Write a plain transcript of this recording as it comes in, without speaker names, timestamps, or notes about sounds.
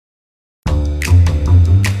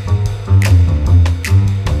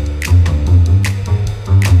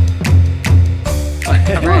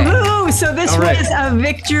is a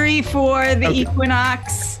victory for the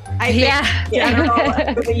equinox. I think, in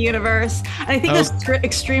general, for the universe. And I think that's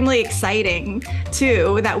extremely exciting,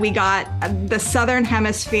 too, that we got the Southern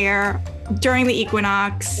Hemisphere during the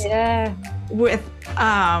equinox. Yeah. With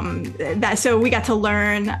that, so we got to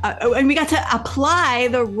learn and we got to apply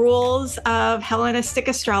the rules of Hellenistic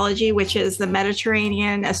astrology, which is the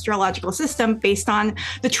Mediterranean astrological system based on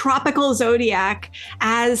the tropical zodiac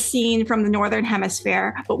as seen from the Northern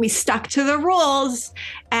Hemisphere. But we stuck to the rules,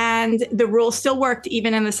 and the rules still worked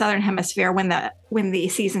even in the Southern Hemisphere when the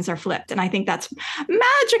seasons are flipped. And I think that's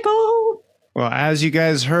magical. Well, as you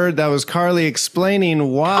guys heard, that was Carly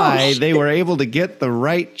explaining why they were able to get the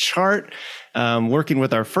right chart, working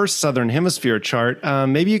with our first Southern Hemisphere chart.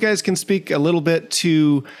 Maybe you guys can speak a little bit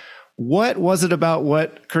to what was it about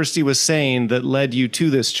what Kirsty was saying that led you to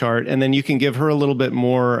this chart, and then you can give her a little bit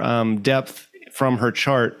more depth from her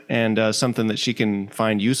chart and something that she can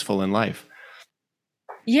find useful in life.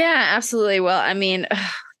 Yeah, absolutely. Well, I mean,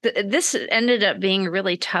 this ended up being a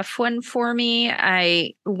really tough one for me.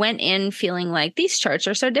 I went in feeling like these charts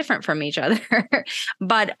are so different from each other.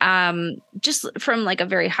 But just from like a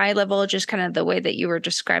very high level, just kind of the way that you were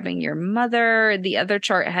describing your mother, the other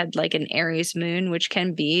chart had like an Aries moon, which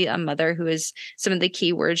can be a mother who is, some of the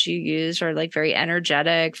key words you use are like very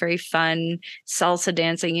energetic, very fun, salsa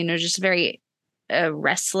dancing, just very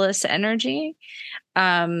restless energy.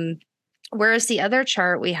 Whereas the other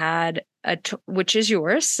chart we had, which is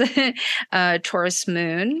yours, Taurus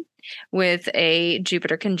moon with a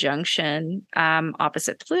Jupiter conjunction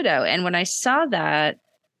opposite Pluto. And when I saw that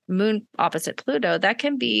moon opposite Pluto, that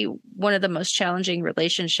can be one of the most challenging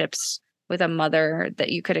relationships with a mother that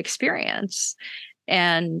you could experience.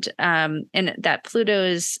 And that Pluto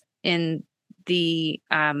is in the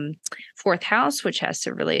fourth house, which has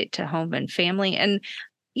to relate to home and family. And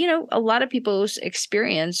a lot of people's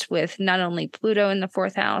experience with not only Pluto in the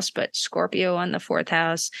fourth house, but Scorpio on the fourth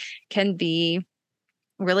house can be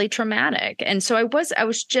really traumatic. And so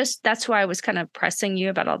that's why I was kind of pressing you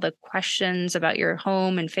about all the questions about your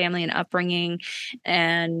home and family and upbringing.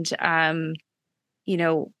 And,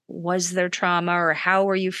 was there trauma, or how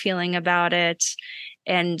were you feeling about it?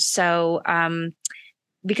 And so,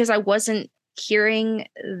 because I wasn't hearing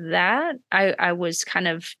that, I was kind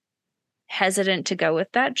of hesitant to go with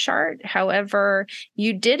that chart. However,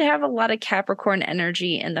 you did have a lot of Capricorn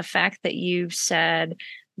energy, and the fact that you said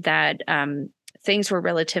that things were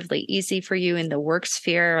relatively easy for you in the work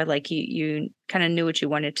sphere, like you kind of knew what you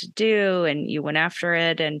wanted to do and you went after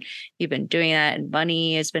it, and you've been doing that, and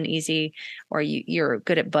money has been easy, or you're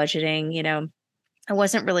good at budgeting, I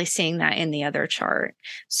wasn't really seeing that in the other chart.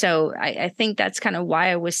 So I think that's kind of why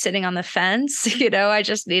I was sitting on the fence. I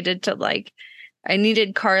just needed to I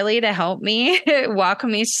needed Carly to help me, walk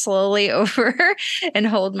me slowly over and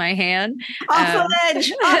hold my hand. Off the ledge.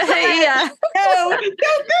 Yeah. No, don't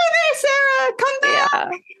go there, Sarah. Come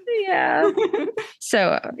back.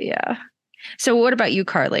 Yeah. So what about you,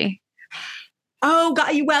 Carly? Oh, God.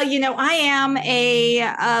 Well, I am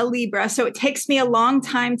a Libra, so it takes me a long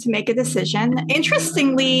time to make a decision.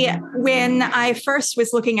 Interestingly, when I first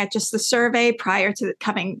was looking at just the survey prior to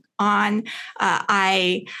coming on,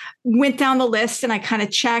 I went down the list and I kind of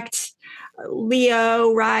checked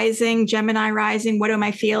Leo rising, Gemini rising. What am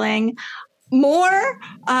I feeling? More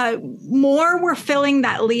were filling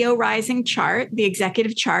that Leo rising chart, the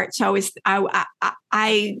executive chart. So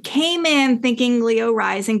I came in thinking Leo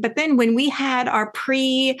rising, but then when we had our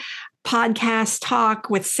podcast talk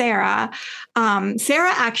with Sarah,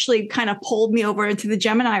 Sarah actually kind of pulled me over into the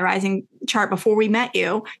Gemini rising chart before we met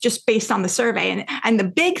you, just based on the survey. And the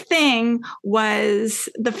big thing was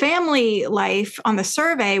the family life on the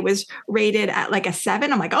survey was rated at like a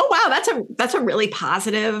 7. I'm like, oh, wow, that's a really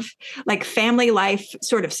positive, like family life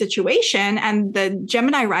sort of situation. And the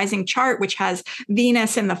Gemini rising chart, which has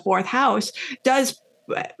Venus in the fourth house, does,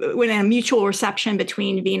 when a mutual reception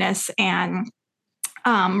between Venus and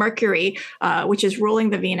Mercury, which is ruling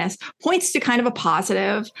the Venus, points to kind of a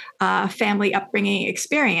positive family upbringing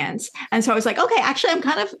experience. And so I was like, okay, actually, I'm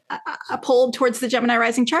kind of pulled towards the Gemini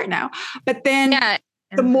rising chart now. But then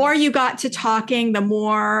the more you got to talking, the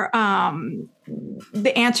more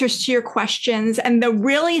the answers to your questions. And the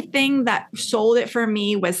really thing that sold it for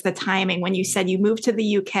me was the timing. When you said you moved to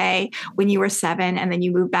the UK when you were 7, and then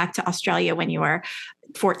you moved back to Australia when you were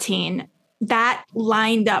 14. that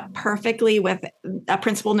lined up perfectly with a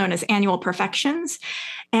principle known as annual perfections.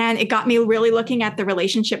 And it got me really looking at the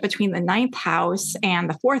relationship between the ninth house and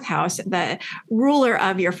the fourth house, the ruler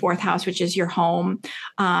of your fourth house, which is your home,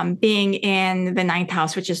 being in the ninth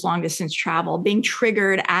house, which is long distance travel, being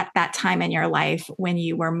triggered at that time in your life when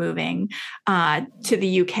you were moving to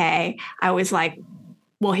the UK. I was like,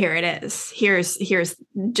 well, here it is. Here's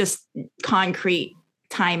just concrete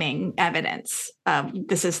timing evidence of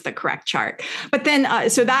this is the correct chart. But then,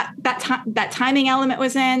 so that timing element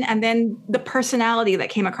was in, and then the personality that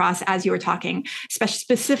came across as you were talking,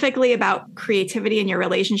 specifically about creativity and your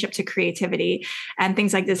relationship to creativity and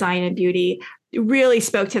things like design and beauty, really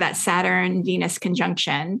spoke to that Saturn-Venus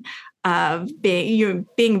conjunction of being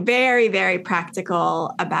very, very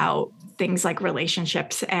practical about things like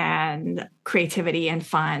relationships and creativity and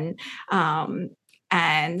fun.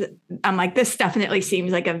 And I'm like, this definitely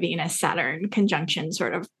seems like a Venus-Saturn conjunction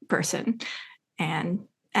sort of person. And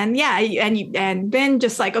then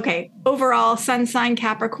just like, okay, overall sun sign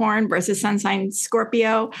Capricorn versus sun sign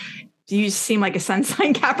Scorpio. You seem like a sun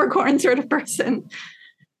sign Capricorn sort of person.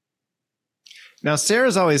 Now,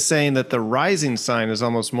 Sarah's always saying that the rising sign is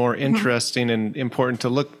almost more interesting and important to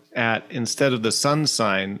look at instead of the sun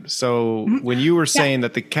sign. So when you were saying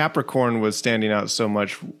that the Capricorn was standing out so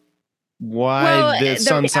much, why the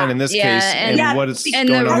sun sign in this case, and what is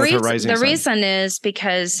going on with her rising sign? The reason is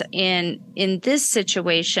because in this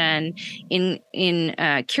situation, in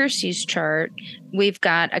Kirsty's chart, we've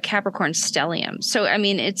got a Capricorn stellium. So I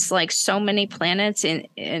mean, it's like so many planets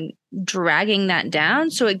in dragging that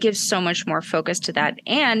down. So it gives so much more focus to that.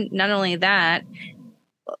 And not only that,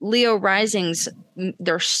 Leo risings,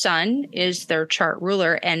 their sun is their chart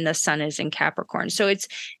ruler, and the sun is in Capricorn. So it's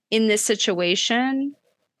in this situation,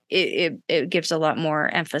 it gives a lot more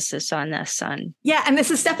emphasis on the sun. Yeah. And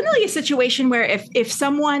this is definitely a situation where if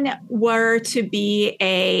someone were to be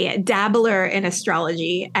a dabbler in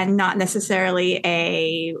astrology and not necessarily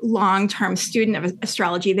a long-term student of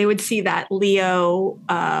astrology, they would see that Leo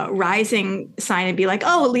rising sign and be like,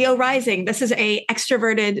 oh, Leo rising, this is a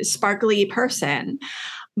extroverted, sparkly person.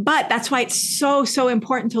 But that's why it's so, so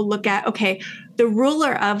important to look at, okay, the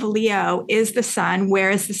ruler of Leo is the sun. Where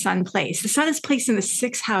is the sun placed? The sun is placed in the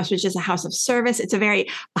sixth house, which is a house of service. It's a very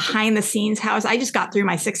behind the scenes house. I just got through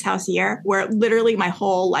my sixth house year where literally my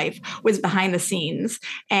whole life was behind the scenes.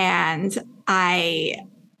 And I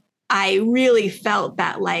really felt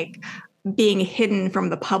that like being hidden from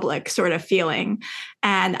the public sort of feeling.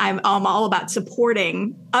 And I'm all about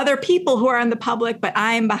supporting other people who are in the public, but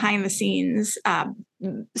I'm behind the scenes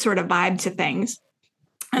sort of vibe to things.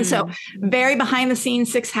 And so very behind the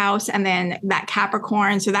scenes, sixth house, and then that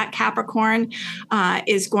Capricorn. So that Capricorn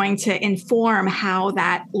is going to inform how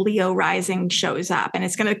that Leo rising shows up. And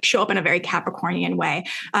it's going to show up in a very Capricornian way.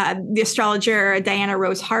 The astrologer Diana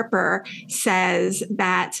Rose Harper says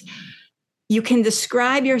that you can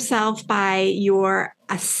describe yourself by your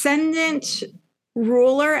ascendant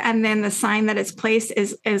ruler, and then the sign that it's placed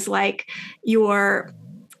is like you are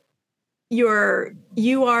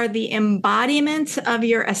the embodiment of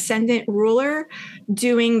your ascendant ruler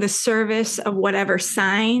doing the service of whatever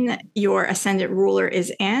sign your ascendant ruler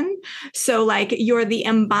is in. So like you're the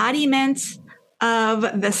embodiment of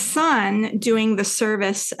the sun doing the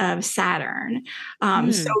service of Saturn.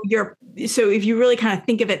 So if you really kind of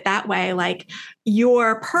think of it that way, like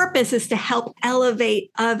your purpose is to help elevate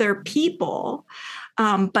other people,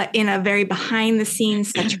 but in a very behind the scenes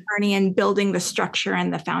Saturnian, building the structure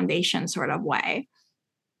and the foundation sort of way.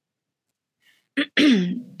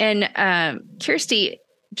 And Kirsty,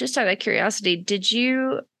 just out of curiosity, did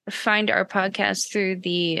you find our podcast through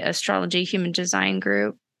the Astrology Human Design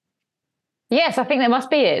group? Yes, I think that must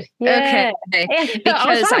be it. Yeah. Okay. Yeah.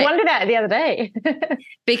 Because I wondered that the other day.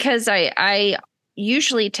 Because I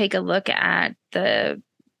usually take a look at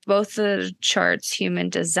both the charts human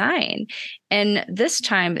design, and this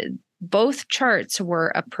time both charts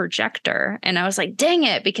were a projector, and I was like, dang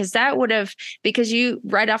it, because you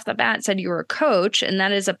right off the bat said you were a coach, and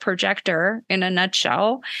that is a projector in a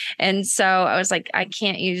nutshell. And so I was like, I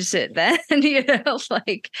can't use it then, to, be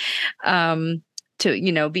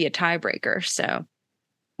a tiebreaker. So,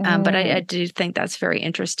 but I do think that's very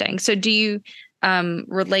interesting. So do you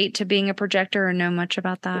relate to being a projector or know much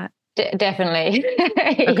about that? Definitely.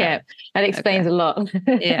 Okay. Yeah, that explains a lot.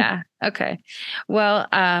 Yeah. Okay. Well,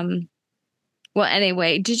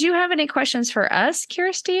 anyway, did you have any questions for us,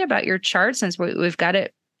 Kirsty, about your chart since we've got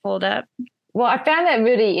it pulled up? Well, I found that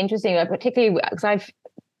really interesting, particularly because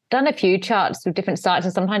done a few charts with different sites,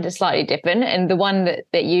 and sometimes it's slightly different. And the one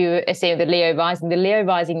that you are seeing, the Leo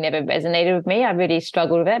rising never resonated with me. I really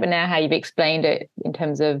struggled with it. But now how you've explained it in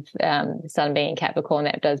terms of the sun being in Capricorn,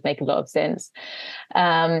 that does make a lot of sense.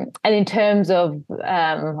 And in terms of,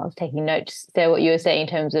 I was taking notes there, what you were saying in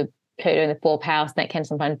terms of Pluto in the fourth house, that can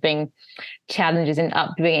sometimes bring challenges in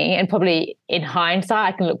upbringing. And probably in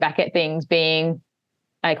hindsight, I can look back at things being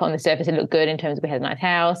like on the surface, it looked good in terms of we had a nice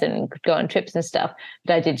house and could go on trips and stuff.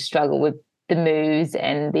 But I did struggle with the moves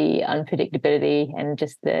and the unpredictability and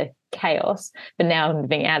just the chaos. But now I'm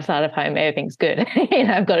living outside of home, everything's good.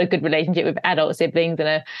 I've got a good relationship with adult siblings and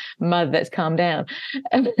a mother that's calmed down.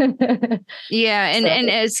 Yeah, and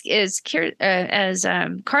as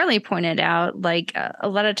Carly pointed out, like a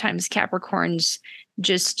lot of times Capricorns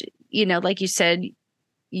just, like you said,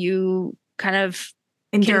 you kind of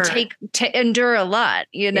endure. Can endure a lot,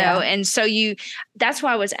 and so that's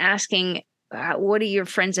why I was asking, what do your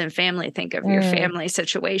friends and family think of your family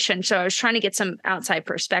situation? So I was trying to get some outside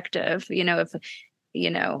perspective, if,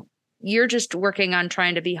 you're just working on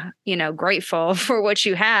trying to be, grateful for what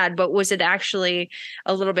you had, but was it actually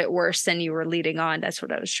a little bbit worse than you were leading on? That's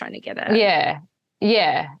what I was trying to get at. Yeah.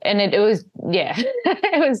 Yeah. And it was, there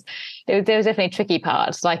was definitely tricky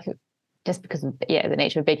parts, like, just because of the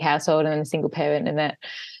nature of a big household and a single parent and that.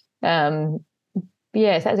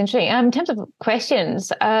 Yes, that was interesting. In terms of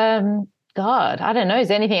questions, God, I don't know. Is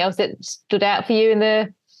there anything else that stood out for you in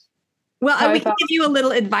the Well, we can give you a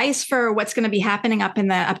little advice for what's going to be happening up in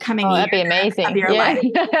the upcoming year. That'd be amazing. Of your life.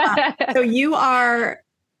 So you are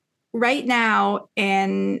right now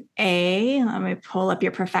in let me pull up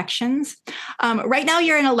your perfections. Right now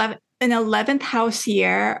you're in 11th house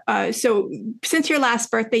year. So since your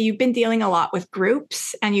last birthday, you've been dealing a lot with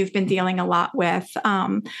groups, and you've been dealing a lot with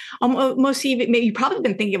mostly, maybe you've probably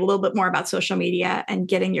been thinking a little bit more about social media and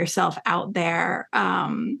getting yourself out there.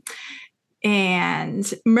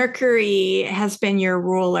 And Mercury has been your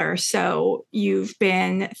ruler. So you've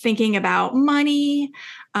been thinking about money.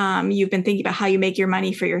 You've been thinking about how you make your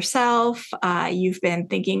money for yourself. You've been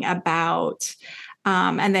thinking about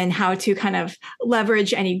and then how to kind of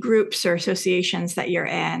leverage any groups or associations that you're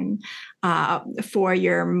in for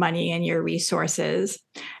your money and your resources.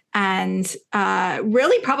 And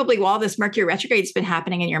really, probably while this Mercury retrograde has been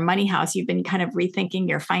happening in your money house, you've been kind of rethinking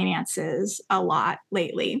your finances a lot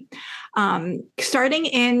lately. Starting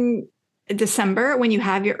in December,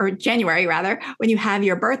 or January rather, when you have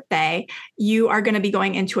your birthday, you are going to be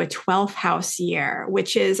going into a 12th house year,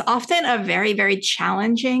 which is often a very, very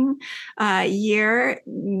challenging year.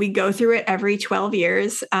 We go through it every 12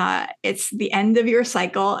 years. It's the end of your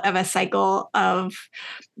cycle of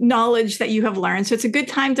knowledge that you have learned. So it's a good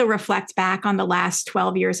time to reflect back on the last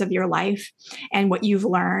 12 years of your life and what you've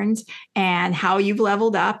learned and how you've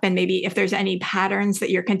leveled up. And maybe if there's any patterns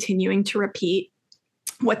that you're continuing to repeat,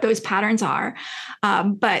 what those patterns are.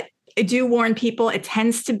 But I do warn people, it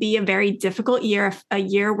tends to be a very difficult year, a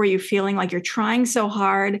year where you're feeling like you're trying so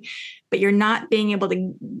hard, but you're not being able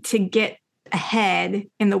to get ahead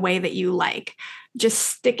in the way that you like. Just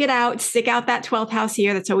stick out that 12th house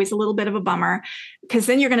year. That's always a little bit of a bummer, because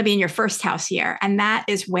then you're going to be in your first house year. And that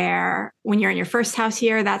is where, when you're in your first house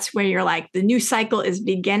year, that's where you're like, the new cycle is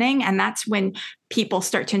beginning. And that's when people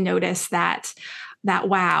start to notice that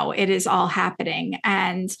wow, it is all happening.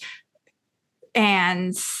 But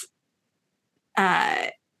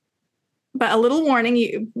a little warning,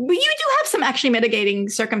 you do have some actually mitigating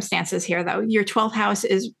circumstances here, though. Your 12th house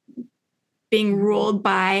is being ruled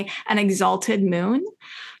by an exalted moon.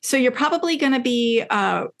 So you're probably going to be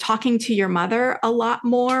talking to your mother a lot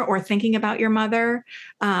more, or thinking about your mother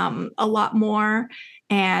a lot more,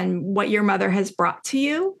 and what your mother has brought to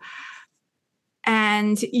you.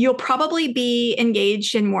 And you'll probably be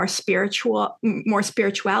engaged in more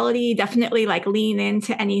spirituality, definitely like lean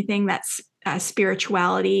into anything that's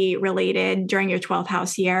spirituality related during your 12th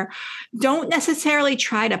house year. Don't necessarily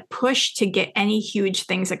try to push to get any huge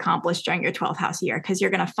things accomplished during your 12th house year, because you're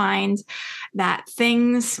going to find that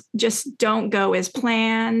things just don't go as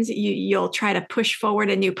planned. You'll try to push forward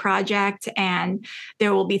a new project, and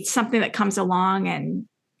there will be something that comes along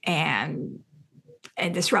and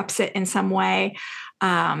disrupts it in some way.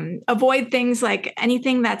 Avoid things like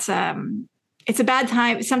anything that's it's a bad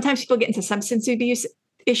time. Sometimes people get into substance abuse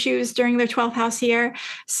issues during their 12th house year.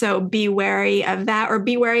 So be wary of that, or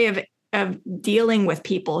be wary of dealing with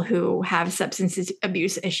people who have substance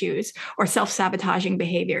abuse issues or self-sabotaging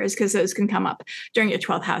behaviors, because those can come up during your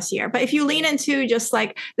 12th house year. But if you lean into just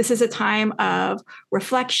like, this is a time of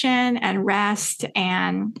reflection and rest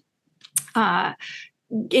and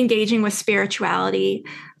engaging with spirituality,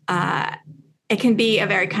 it can be a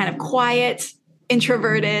very kind of quiet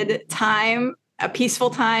introverted time, a peaceful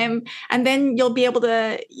time. And then you'll be able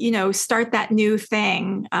to, start that new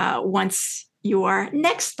thing once your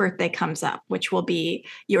next birthday comes up, which will be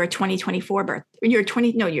your 2024 your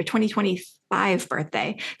 2025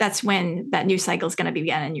 birthday. That's when that new cycle is going to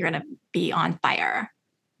begin and you're going to be on fire.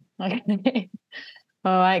 Okay.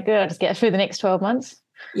 All right, good. I'll just get through the next 12 months.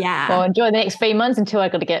 Yeah. Or enjoy the next 3 months until I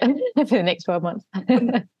got to get through the next 12 months.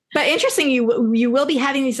 But interesting, you will be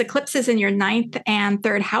having these eclipses in your 9th and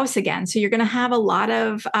 3rd house again. So you're going to have a lot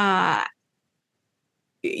of,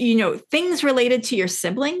 things related to your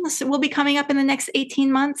siblings will be coming up in the next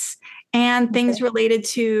 18 months and things related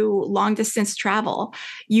to long distance travel.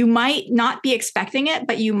 You might not be expecting it,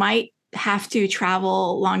 but you might have to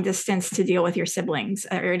travel long distance to deal with your siblings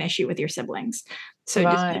or an issue with your siblings. So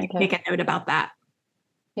just make a note about that.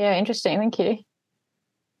 Yeah, interesting. Thank you.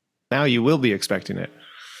 Now you will be expecting it.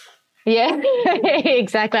 Yeah,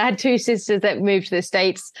 exactly. I had 2 sisters that moved to the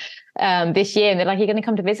States this year, and they're like, "You're going to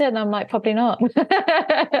come to visit?" And I'm like, "Probably not."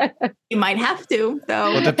 You might have to,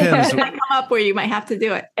 though. Well, it depends. It might come up where you might have to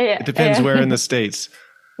do it. Yeah, it depends where in the States.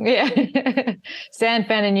 Yeah, San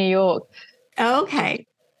Fran in New York. Okay.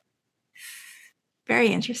 Very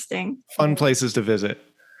interesting. Fun places to visit.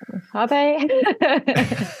 Are they?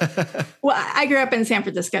 Well, I grew up in San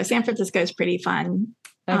Francisco. San Francisco is pretty fun.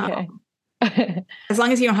 Okay. As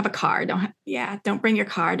long as you don't have a car, don't bring your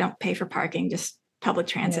car. Don't pay for parking. Just public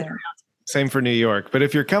transit around. Same for New York. But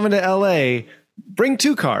if you're coming to LA, bring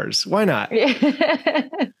 2 cars. Why not?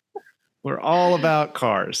 We're all about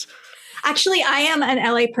cars. Actually, I am an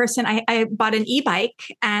LA person. I bought an e-bike,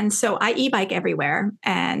 and so I e-bike everywhere,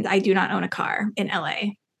 and I do not own a car in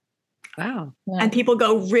LA. Wow. And people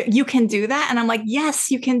go, "You can do that?" And I'm like,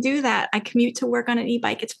 "Yes, you can do that. I commute to work on an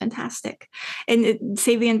e-bike. It's fantastic. And it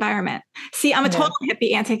save the environment." See, I'm a total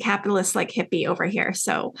hippie, anti-capitalist, like hippie over here.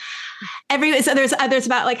 So there's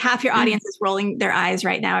about like half your audience is rolling their eyes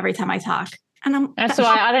right now every time I talk. And that's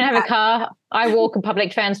why I don't have a car. I walk in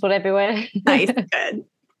public transport everywhere. Nice. Good.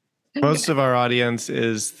 Most of our audience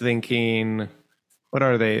is thinking, what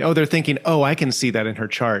are they? Oh, they're thinking, oh, I can see that in her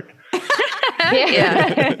chart.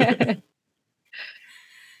 Yeah.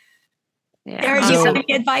 Are you having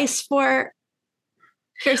advice for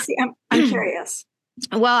Kirsty? I'm curious.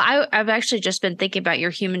 Well, I've actually just been thinking about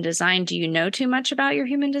your human design. Do you know too much about your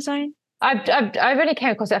human design? I've only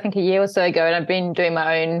came across it, I think, a year or so ago, and I've been doing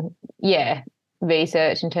my own,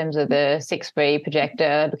 research in terms of the 6-3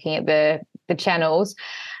 projector, looking at the channels.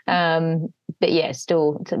 But yeah,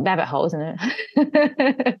 still it's a rabbit hole, isn't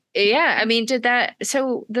it? Yeah, I mean,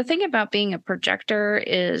 so the thing about being a projector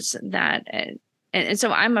is that, and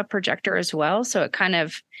so I'm a projector as well. So it kind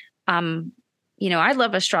of, I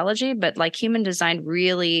love astrology, but like human design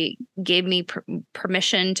really gave me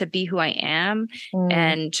permission to be who I am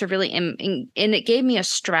and to really, and it gave me a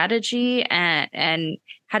strategy and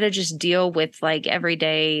how to just deal with like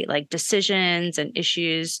everyday like decisions and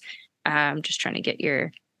issues. I'm just trying to get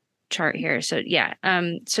your chart here. So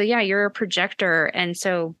you're a projector. And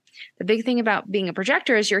so the big thing about being a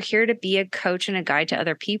projector is you're here to be a coach and a guide to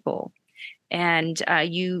other people. And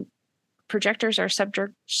projectors are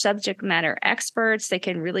subject matter experts. They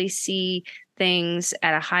can really see things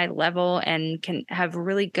at a high level and can have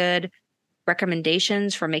really good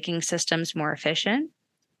recommendations for making systems more efficient.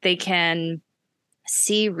 They can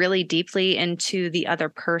see really deeply into the other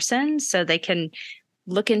person. So they can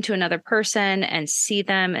look into another person and see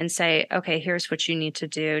them and say, okay, here's what you need to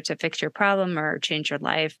do to fix your problem or change your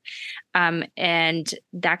life. And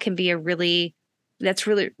that can be that's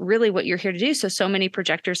really what you're here to do. So many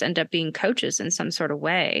projectors end up being coaches in some sort of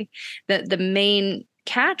way. The main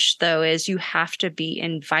catch, though, is you have to be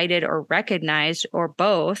invited or recognized or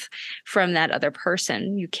both from that other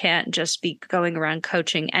person. You can't just be going around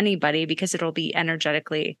coaching anybody because it'll be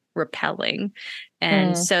energetically repelling.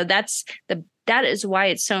 And so that is why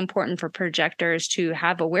it's so important for projectors to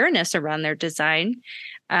have awareness around their design,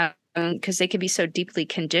 because they can be so deeply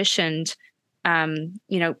conditioned.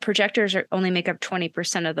 Projectors only make up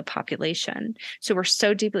 20% of the population. So we're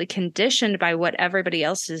so deeply conditioned by what everybody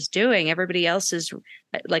else is doing. Everybody else is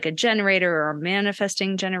like a generator or a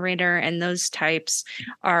manifesting generator. And those types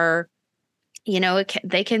are,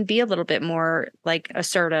 they can be a little bit more like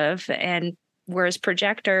assertive. And whereas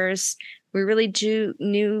projectors, we really do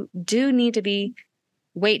need to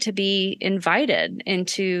wait to be invited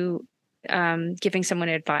into giving someone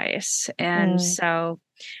advice. And so,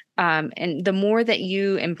 and the more that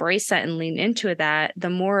you embrace that and lean into that, the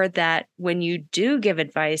more that when you do give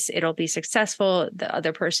advice, it'll be successful. The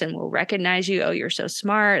other person will recognize you. Oh, you're so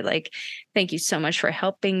smart. Like, thank you so much for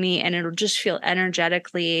helping me. And it'll just feel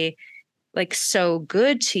energetically like so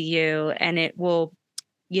good to you, and it will,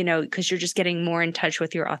 because you're just getting more in touch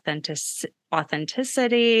with your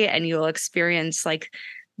authenticity, and you'll experience like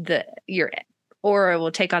your aura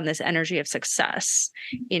will take on this energy of success,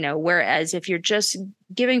 whereas if you're just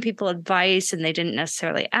giving people advice and they didn't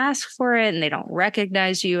necessarily ask for it and they don't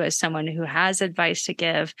recognize you as someone who has advice to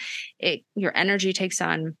give, your energy takes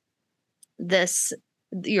on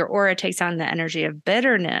your aura takes on the energy of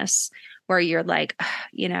bitterness, where you're like,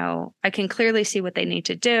 I can clearly see what they need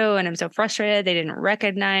to do. And I'm so frustrated. They didn't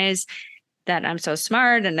recognize that I'm so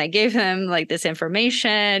smart and I gave them like this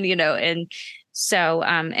information, and so,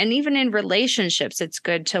 and even in relationships, it's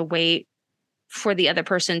good to wait for the other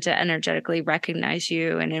person to energetically recognize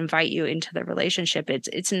you and invite you into the relationship.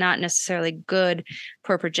 It's not necessarily good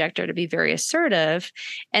for a projector to be very assertive.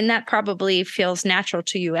 And that probably feels natural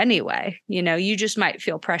to you anyway. You just might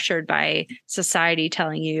feel pressured by society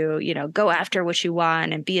telling you, go after what you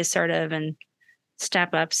want and be assertive and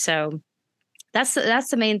step up. So that's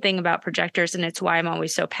the main thing about projectors. And it's why I'm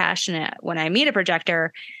always so passionate when I meet a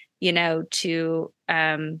projector, to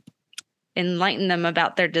enlighten them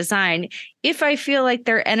about their design, if I feel like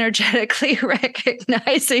they're energetically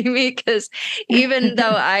recognizing me, because even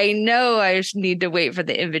though I know I need to wait for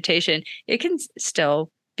the invitation, it can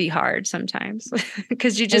still be hard sometimes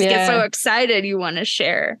because you just get so excited you want to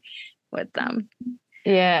share with them.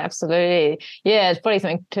 Yeah, absolutely. Yeah, it's probably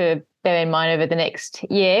something to bear in mind over the next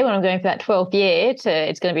year when I'm going for that 12th year.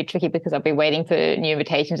 It's going to be tricky because I'll be waiting for new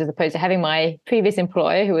invitations as opposed to having my previous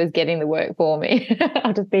employer who was getting the work for me.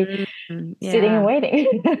 I'll just be sitting and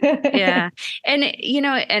waiting. Yeah. And,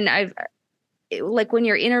 and I've like when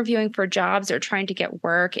you're interviewing for jobs or trying to get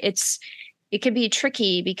work, it can be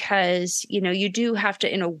tricky because, you do have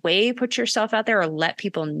to, in a way, put yourself out there or let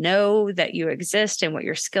people know that you exist and what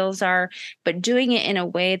your skills are, but doing it in a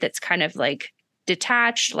way that's kind of like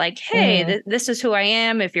detached, like, hey, this is who I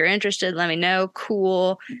am. If you're interested, let me know.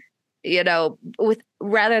 Cool.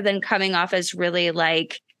 Rather than coming off as really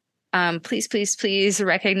like, please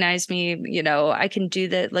recognize me. I can do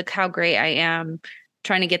that. Look how great I am.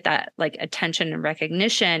 Trying to get that like attention and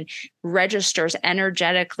recognition registers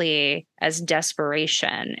energetically as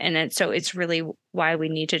desperation. And so it's really why we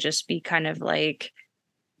need to just be kind of like,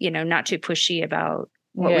 not too pushy about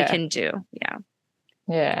what we can do. Yeah.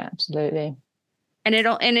 Yeah, absolutely.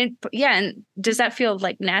 And does that feel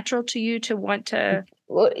like natural to you to want to?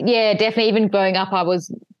 Well, yeah, definitely. Even growing up, I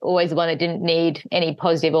was always the one that didn't need any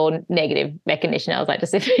positive or negative recognition. I was like,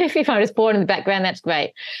 just if I'm just born in the background, that's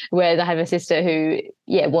great. Whereas I have a sister who,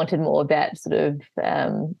 wanted more of that sort of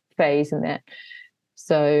phase and that.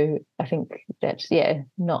 So I think that's,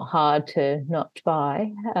 not hard to not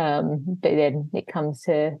try. But then it comes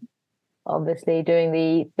to obviously doing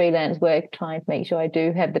the freelance work, trying to make sure I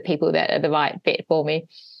do have the people that are the right fit for me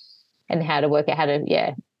and how to work out how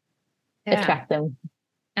to, attract them.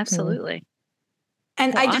 Absolutely.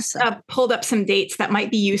 And I just pulled up some dates that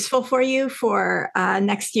might be useful for you for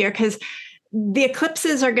next year, because the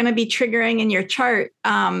eclipses are going to be triggering in your chart,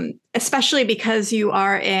 especially because you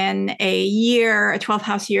are in a 12th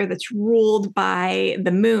house year that's ruled by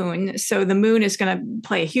the moon. So the moon is going to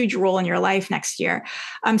play a huge role in your life next year.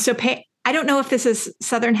 I don't know if this is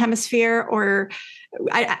Southern Hemisphere or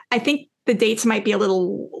I think the dates might be a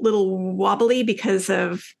little wobbly because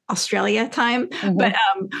of Australia time, but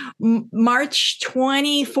March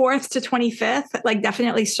 24th to 25th, like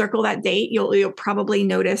definitely circle that date. You'll probably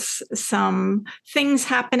notice some things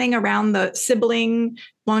happening around the sibling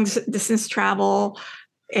long distance travel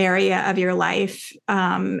area of your life.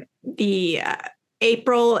 The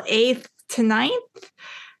April 8th to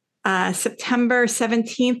 9th, September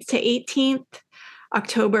 17th to 18th,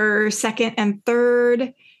 October 2nd and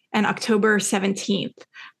 3rd, and October 17th.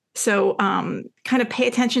 So kind of pay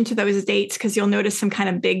attention to those dates because you'll notice some kind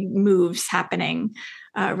of big moves happening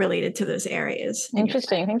related to those areas.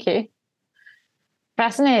 Interesting. Thank you.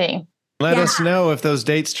 Fascinating. Let us know if those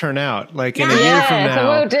dates turn out, like in a year from now.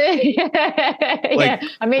 So we'll do. Like,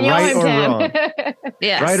 I mean, right or wrong.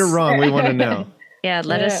 Yes. Right or wrong, we want to know.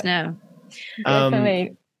 Let us know.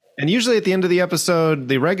 Definitely. And usually at the end of the episode,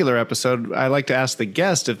 the regular episode, I like to ask the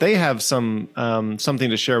guest if they have some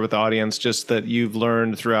something to share with the audience, just that you've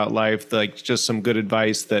learned throughout life, like just some good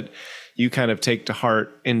advice that you kind of take to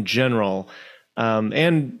heart in general.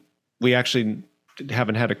 And we actually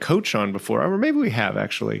haven't had a coach on before, or maybe we have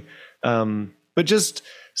actually. But just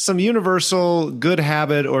some universal good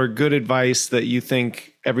habit or good advice that you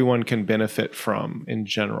think everyone can benefit from in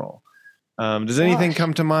general. Does anything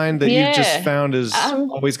come to mind that you've just found is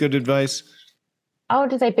always good advice? I would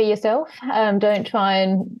just say be yourself. Don't try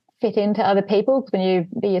and fit into other people. When you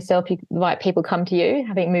be yourself, the right people come to you.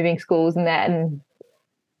 I think moving schools and that, and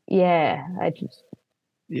I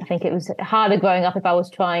think it was harder growing up if I was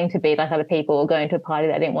trying to be like other people or going to a party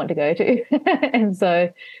that I didn't want to go to. And so,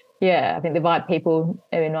 I think the right people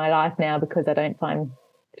are in my life now because I don't try and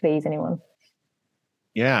please anyone.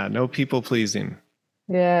 Yeah, no people pleasing.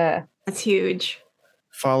 Yeah. That's huge.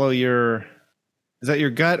 Follow is that your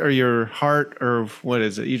gut or your heart, or what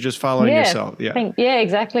is it? You're just following yourself. Yeah.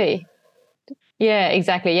 Exactly. Yeah,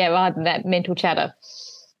 exactly. Yeah, rather than that mental chatter.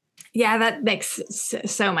 Yeah, that makes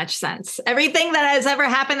so much sense. Everything that has ever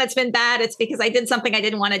happened that's been bad, it's because I did something I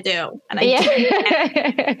didn't want to do. And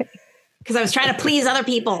because I was trying to please other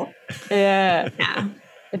people. Yeah. Yeah.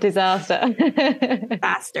 A disaster.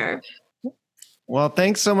 Faster. Well,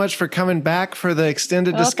 thanks so much for coming back for the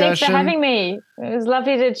extended discussion. Thanks for having me. It was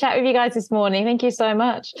lovely to chat with you guys this morning. Thank you so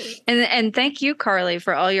much. And thank you, Carly,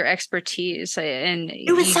 for all your expertise. And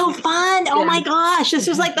it was so fun. Oh my gosh. This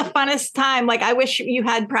was like the funnest time. Like, I wish you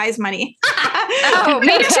had prize money. Oh,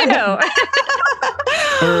 me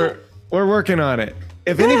too. We're working on it.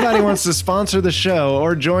 If anybody wants to sponsor the show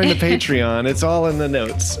or join the Patreon, it's all in the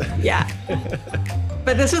notes. Yeah.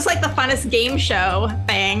 But this was like the funnest game show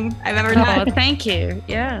thing I've ever done. Oh, thank you.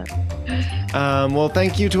 Yeah. Well,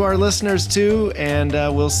 thank you to our listeners too, and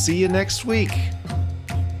we'll see you next week.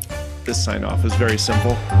 This sign off is very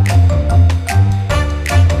simple.